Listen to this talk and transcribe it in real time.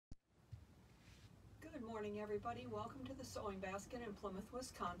morning, everybody. Welcome to the Sewing Basket in Plymouth,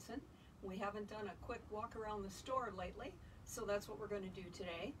 Wisconsin. We haven't done a quick walk around the store lately, so that's what we're going to do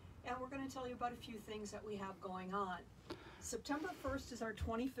today. And we're going to tell you about a few things that we have going on. September 1st is our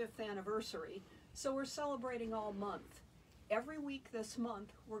 25th anniversary, so we're celebrating all month. Every week this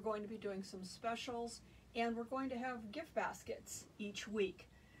month, we're going to be doing some specials, and we're going to have gift baskets each week.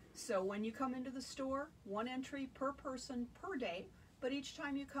 So when you come into the store, one entry per person per day, but each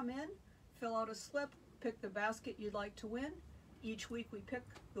time you come in, fill out a slip, pick the basket you'd like to win. Each week we pick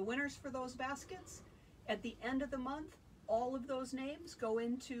the winners for those baskets. At the end of the month, all of those names go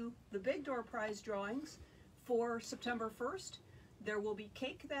into the big door prize drawings for September 1st. There will be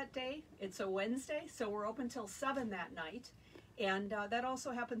cake that day. It's a Wednesday, so we're open till 7 that night. And that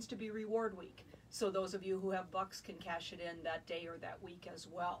also happens to be reward week. So those of you who have bucks can cash it in that day or that week as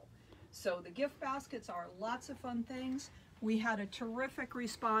well. So the gift baskets are lots of fun things. We had a terrific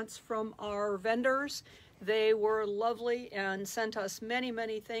response from our vendors. They were lovely and sent us many,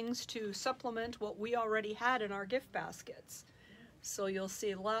 many things to supplement what we already had in our gift baskets. So you'll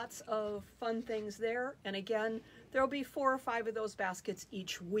see lots of fun things there. And again, there'll be 4 or 5 of those baskets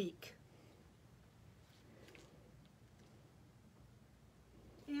each week.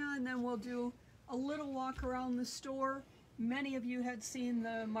 And then we'll do a little walk around the store. Many of you had seen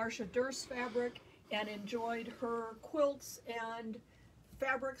the Marcia Durst fabric and enjoyed her quilts and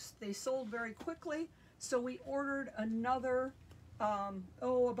fabrics. They sold very quickly, so we ordered another,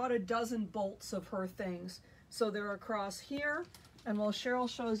 about a dozen bolts of her things. So they're across here, and while Cheryl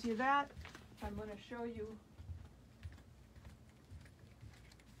shows you that, I'm going to show you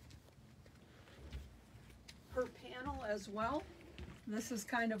her panel as well. This is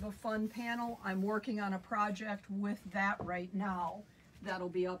kind of a fun panel. I'm working on a project with that right now. That'll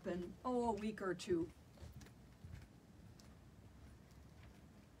be up in, a week or two.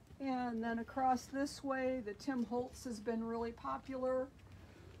 And then across this way, the Tim Holtz has been really popular.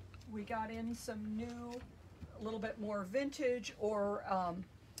 We got in some new, a little bit more vintage or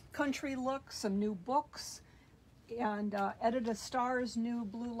country look, some new books, and Edita Starr's new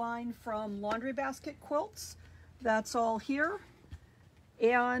blue line from Laundry Basket Quilts. That's all here.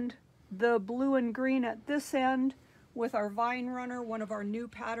 And the blue and green at this end with our Vine Runner, one of our new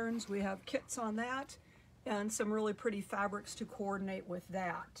patterns. We have kits on that and some really pretty fabrics to coordinate with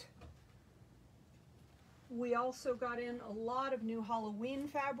that. We also got in a lot of new Halloween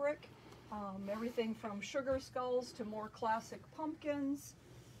fabric, everything from sugar skulls to more classic pumpkins.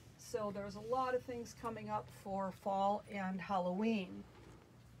 So there's a lot of things coming up for fall and Halloween.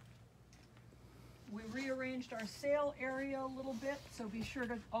 We rearranged our sale area a little bit, so be sure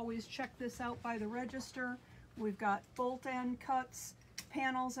to always check this out by the register. We've got bolt end cuts,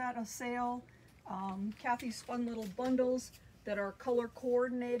 panels at a sale, Kathy's fun little bundles that are color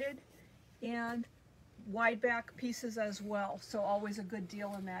coordinated, and wide back pieces as well. So always a good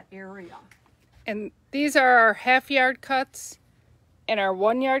deal in that area. And these are our half yard cuts and our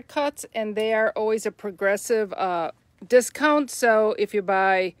 1 yard cuts, and they are always a progressive discount. So if you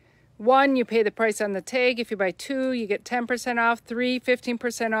buy 1, you pay the price on the tag. If you buy 2, you get 10% off. 3,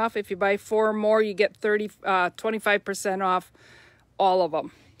 15% off. If you buy 4 or more, you get 25% off all of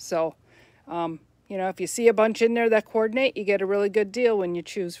them. So, you know, if you see a bunch in there that coordinate, you get a really good deal when you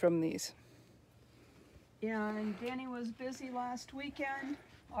choose from these. And Danny was busy last weekend.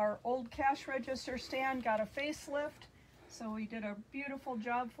 Our old cash register stand got a facelift, so he did a beautiful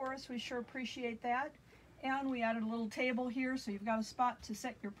job for us. We sure appreciate that. And we added a little table here, so you've got a spot to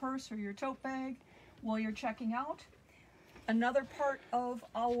set your purse or your tote bag while you're checking out. Another part of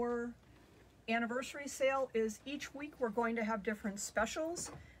our anniversary sale is each week we're going to have different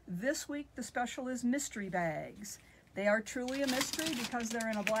specials. This week the special is mystery bags. They are truly a mystery because they're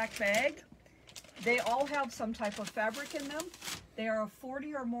in a black bag. They all have some type of fabric in them. They are a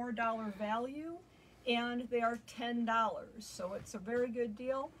 $40 or more value, and they are $10. So it's a very good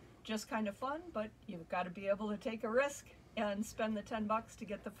deal. Just kind of fun, but you've got to be able to take a risk and spend the 10 bucks to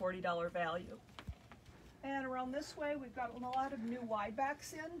get the $40 value. And around this way, we've got a lot of new wide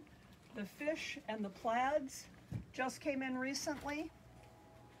backs in. The fish and the plaids just came in recently.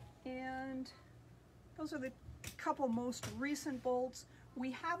 And those are the couple most recent bolts.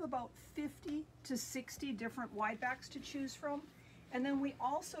 We have about 50 to 60 different wide backs to choose from. And then we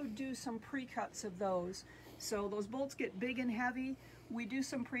also do some pre-cuts of those. So those bolts get big and heavy. We do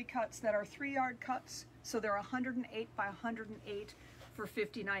some pre-cuts that are 3 yard cuts, so they're 108 by 108 for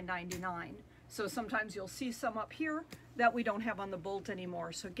 $59.99. So sometimes you'll see some up here that we don't have on the bolt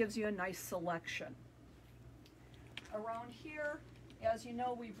anymore, so it gives you a nice selection. Around here, as you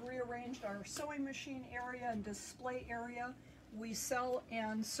know, we've rearranged our sewing machine area and display area. We sell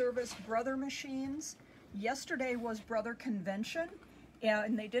and service Brother machines. Yesterday was Brother Convention,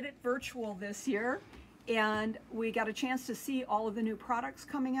 and they did it virtual this year, and we got a chance to see all of the new products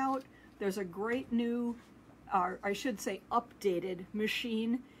coming out. There's a great new, I should say updated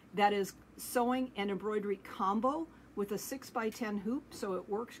machine that is sewing and embroidery combo with a 6x10 hoop, so it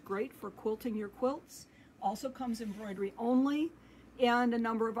works great for quilting your quilts. Also comes embroidery only, and a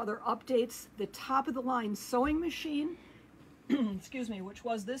number of other updates. The top of the line sewing machine, excuse me, which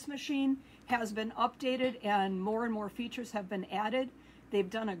was this machine, has been updated and more features have been added. They've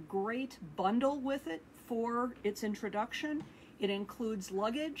done a great bundle with it for its introduction. It includes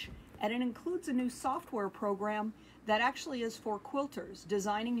luggage, and it includes a new software program that actually is for quilters,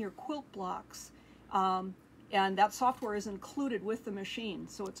 designing your quilt blocks. And that software is included with the machine,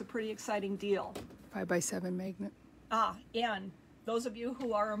 so it's a pretty exciting deal. 5x7 magnet. And those of you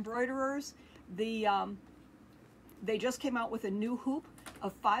who are embroiderers, they just came out with a new hoop, a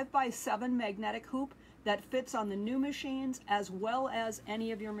 5x7 magnetic hoop that fits on the new machines as well as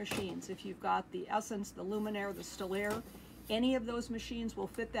any of your machines. If you've got the Essence, the Luminaire, the Stellaire, any of those machines will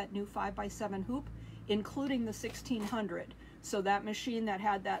fit that new 5x7 hoop, including the 1600. So that machine that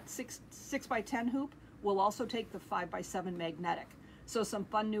had that 6x10 hoop will also take the 5x7 magnetic. So some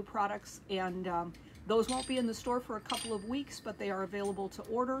fun new products, and those won't be in the store for a couple of weeks, but they are available to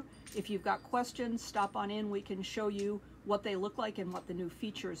order. If you've got questions, stop on in. We can show you what they look like and what the new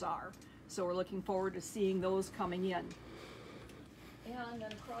features are. So we're looking forward to seeing those coming in. And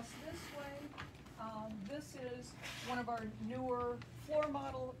then across this way, this is one of our newer floor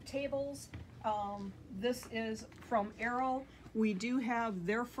model tables. This is from Arrow. We do have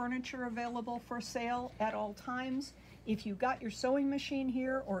their furniture available for sale at all times. If you got your sewing machine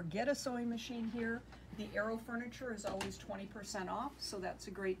here or get a sewing machine here, the Arrow furniture is always 20% off, so that's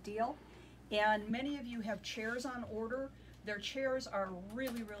a great deal. And many of you have chairs on order. Their chairs are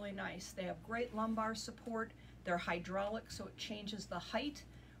really nice. They have great lumbar support. They're hydraulic, so it changes the height.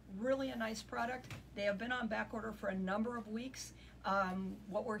 Really a nice product. They have been on back order for a number of weeks.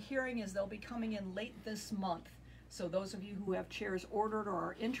 What we're hearing is they'll be coming in late this month. So those of you who have chairs ordered or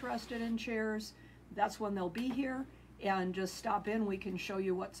are interested in chairs, that's when they'll be here. And just stop in, we can show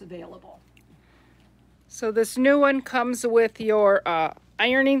you what's available. So this new one comes with your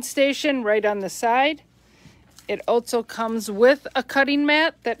ironing station right on the side. It also comes with a cutting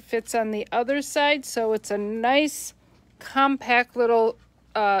mat that fits on the other side. So it's a nice, compact little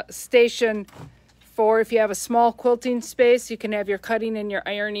station for if you have a small quilting space, you can have your cutting and your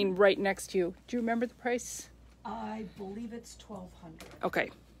ironing right next to you. Do you remember the price? I believe it's $1,200.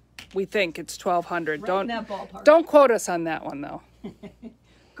 Okay. We think it's $1,200. Right in that ballpark. Don't quote us on that one, though.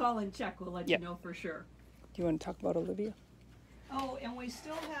 Call and check. We'll let you know for sure. Do you want to talk about Olivia? Oh, and we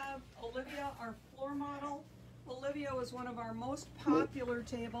still have Olivia, our floor model. Olivia was one of our most popular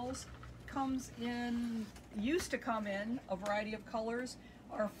tables. Used to come in a variety of colors.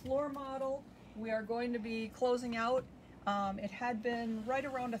 Our floor model, we are going to be closing out. It had been right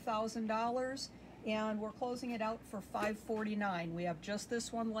around $1,000. And we're closing it out for $549. We have just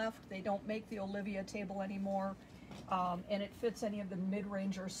this one left. They don't make the Olivia table anymore, and it fits any of the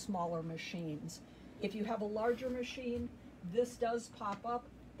mid-range or smaller machines. If you have a larger machine, this does pop up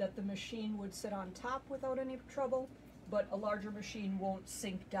that the machine would sit on top without any trouble, but a larger machine won't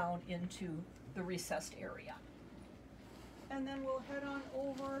sink down into the recessed area. And then we'll head on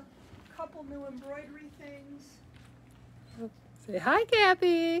over a couple new embroidery things. Say hi,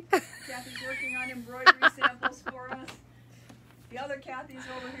 Kathy. Kathy's working on embroidery samples for us. The other Kathy's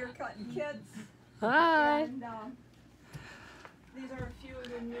over here cutting kits. Hi. And these are a few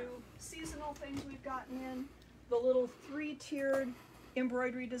of the new seasonal things we've gotten in. The little 3-tiered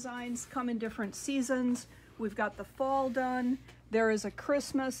embroidery designs come in different seasons. We've got the fall done. There is a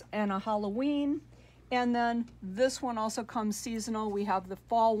Christmas and a Halloween. And then this one also comes seasonal. We have the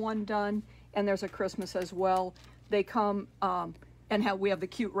fall one done, and there's a Christmas as well. They come and we have the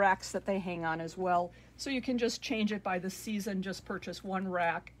cute racks that they hang on as well. So you can just change it by the season, just purchase one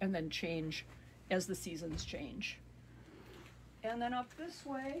rack and then change as the seasons change. And then up this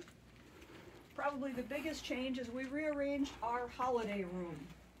way, probably the biggest change is we rearranged our holiday room.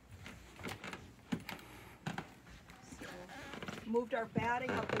 So moved our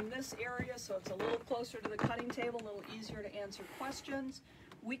batting up in this area so it's a little closer to the cutting table, a little easier to answer questions.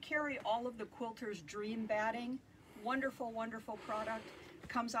 We carry all of the Quilter's Dream batting. Wonderful product.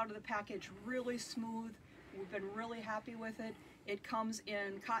 Comes out of the package really smooth. We've been really happy with it. It comes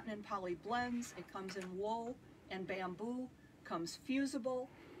in cotton and poly blends. It comes in wool and bamboo. Comes fusible.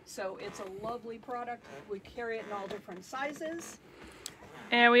 So it's a lovely product. We carry it in all different sizes.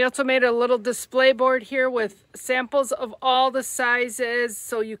 And we also made a little display board here with samples of all the sizes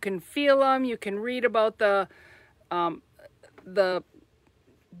so you can feel them. You can read about the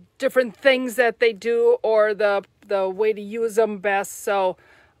different things that they do or the way to use them best. So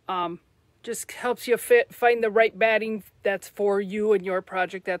just helps you find the right batting that's for you and your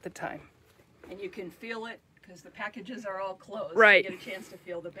project at the time. And you can feel it because the packages are all closed. Right. You get a chance to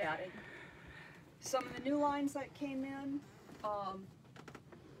feel the batting. Some of the new lines that came in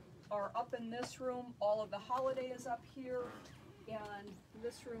are up in this room. All of the holiday is up here. And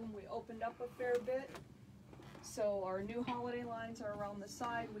this room we opened up a fair bit. So our new holiday lines are around the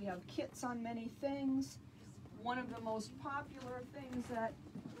side. We have kits on many things. One of the most popular things that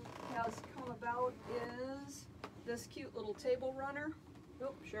has come about is this cute little table runner.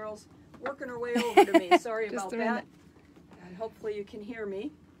 Oh, Cheryl's working her way over to me. Sorry about that. And hopefully you can hear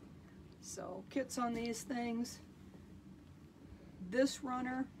me. So kits on these things. This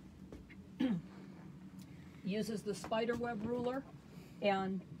runner uses the spider web ruler,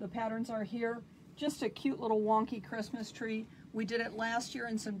 and the patterns are here. Just a cute little wonky Christmas tree. We did it last year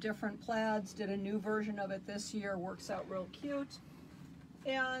in some different plaids, did a new version of it this year, works out real cute.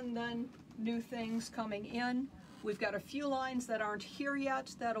 And then new things coming in. We've got a few lines that aren't here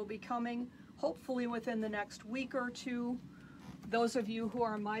yet that'll be coming hopefully within the next week or two. Those of you who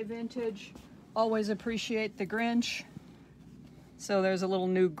are my vintage always appreciate the Grinch. So there's a little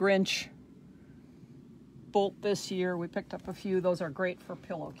new Grinch bolt this year. We picked up a few. Those are great for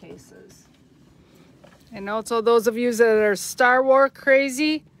pillowcases. And also those of you that are Star Wars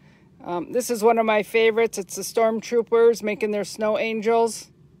crazy, this is one of my favorites. It's the Stormtroopers making their snow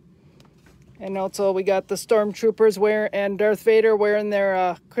angels. And also we got the Stormtroopers and Darth Vader wearing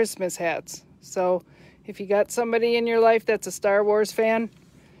their Christmas hats. So if you got somebody in your life that's a Star Wars fan,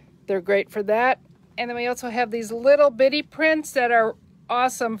 they're great for that. And then we also have these little bitty prints that are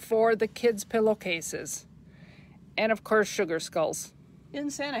awesome for the kids' pillowcases. And of course, sugar skulls. In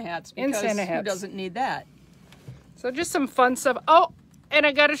Santa hats, because who doesn't need that? So just some fun stuff. Oh, and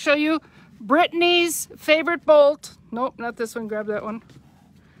I got to show you Brittany's favorite bolt. Nope, not this one. Grab that one.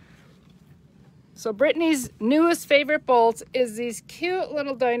 So Brittany's newest favorite bolts is these cute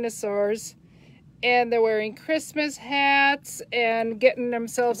little dinosaurs. And they're wearing Christmas hats and getting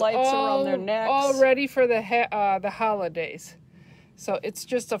themselves lights around their necks, all ready for the holidays. So it's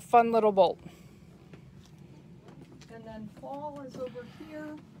just a fun little bolt. And then fall is over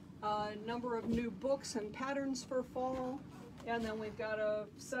here. A number of new books and patterns for fall. And then we've got a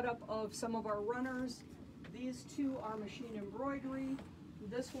setup of some of our runners. These two are machine embroidery.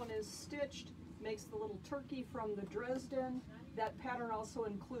 This one is stitched, makes the little turkey from the Dresden. That pattern also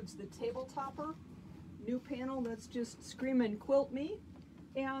includes the table topper. New panel that's just screaming quilt me.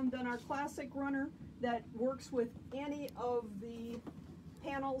 And then our classic runner that works with any of the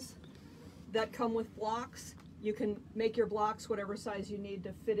panels that come with blocks. You can make your blocks whatever size you need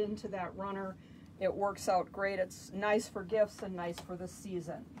to fit into that runner. It works out great. It's nice for gifts and nice for the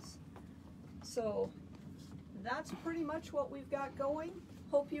seasons. So that's pretty much what we've got going.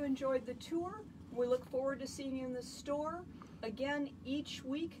 Hope you enjoyed the tour. We look forward to seeing you in the store. Again, each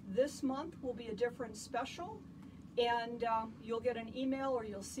week this month will be a different special, and you'll get an email or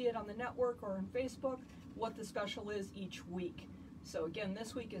you'll see it on the network or on Facebook what the special is each week. So again,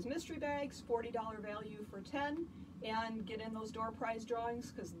 this week is mystery bags, $40 value for 10, and get in those door prize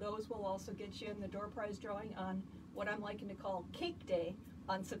drawings, because those will also get you in the door prize drawing on what I'm liking to call Cake Day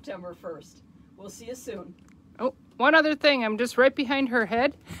on September 1st. We'll see you soon. Oh, one other thing. I'm just right behind her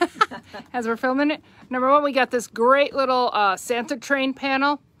head as we're filming it. Number one, we got this great little Santa train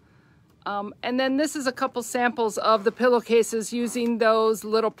panel. And then this is a couple samples of the pillowcases using those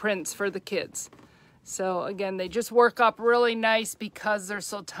little prints for the kids. So again, they just work up really nice because they're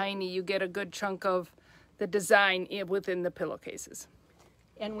so tiny. You get a good chunk of the design within the pillowcases.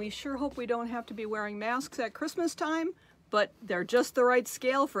 And we sure hope we don't have to be wearing masks at Christmas time, but they're just the right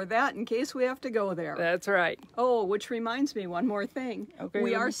scale for that in case we have to go there. That's right. Oh, which reminds me, one more thing. Okay.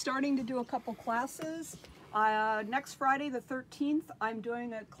 We are starting to do a couple classes. Next Friday, the 13th, I'm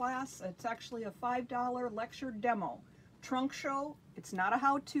doing a class. It's actually a $5 lecture demo. Trunk show. It's not a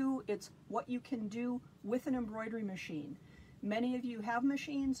how-to. It's what you can do with an embroidery machine. Many of you have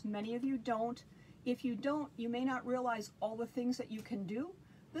machines. Many of you don't. If you don't, you may not realize all the things that you can do.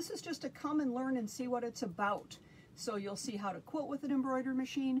 This is just to come and learn and see what it's about. So you'll see how to quilt with an embroidery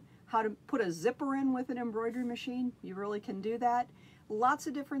machine, how to put a zipper in with an embroidery machine. You really can do that. Lots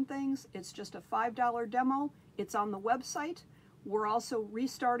of different things. It's just a $5 demo. It's on the website. We're also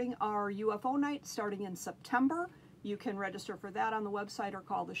restarting our UFO night starting in September. You can register for that on the website or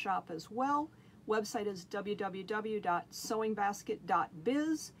call the shop as well. Website is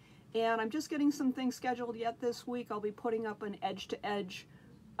www.sewingbasket.biz. And I'm just getting some things scheduled yet this week. I'll be putting up an edge-to-edge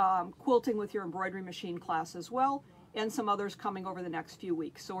quilting with your embroidery machine class as well, and some others coming over the next few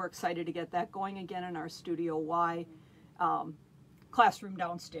weeks. So we're excited to get that going again in our Studio Y classroom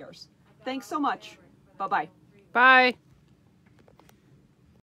downstairs. Thanks so much. Bye-bye. Bye.